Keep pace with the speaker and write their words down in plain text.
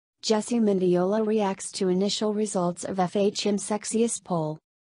Jessy Mendiola reacts to initial results of FHM Sexiest poll.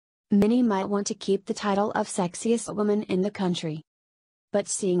 Many might want to keep the title of Sexiest Woman in the country. But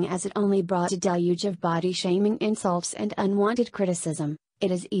seeing as it only brought a deluge of body-shaming insults and unwanted criticism,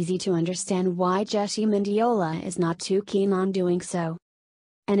 it is easy to understand why Jessy Mendiola is not too keen on doing so.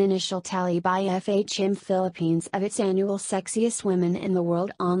 An initial tally by FHM Philippines of its annual Sexiest Women in the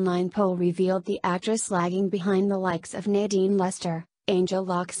World online poll revealed the actress lagging behind the likes of Nadine Lustre,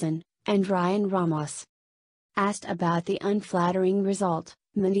 Locsin, and Rhian Ramos. Asked about the unflattering result,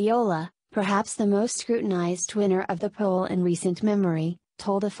 Mendiola, perhaps the most scrutinized winner of the poll in recent memory,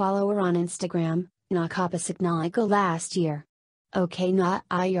 told a follower on Instagram, "Nakapasok last year. Okay na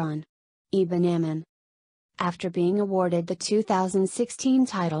ayon. Iba naman." After being awarded the 2016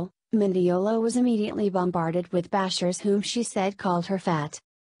 title, Mendiola was immediately bombarded with bashers whom she said called her fat.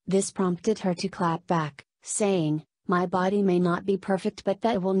 This prompted her to clap back, saying, "My body may not be perfect, but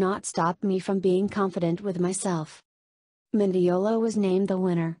that will not stop me from being confident with myself." Mendiola was named the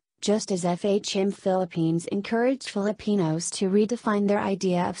winner, just as FHM Philippines encouraged Filipinos to redefine their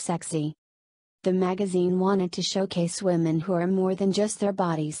idea of sexy. The magazine wanted to showcase women who are more than just their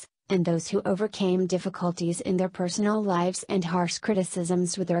bodies, and those who overcame difficulties in their personal lives and harsh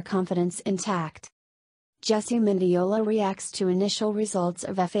criticisms with their confidence intact. Jessy Mendiola reacts to initial results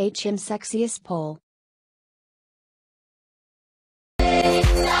of FHM Sexiest poll.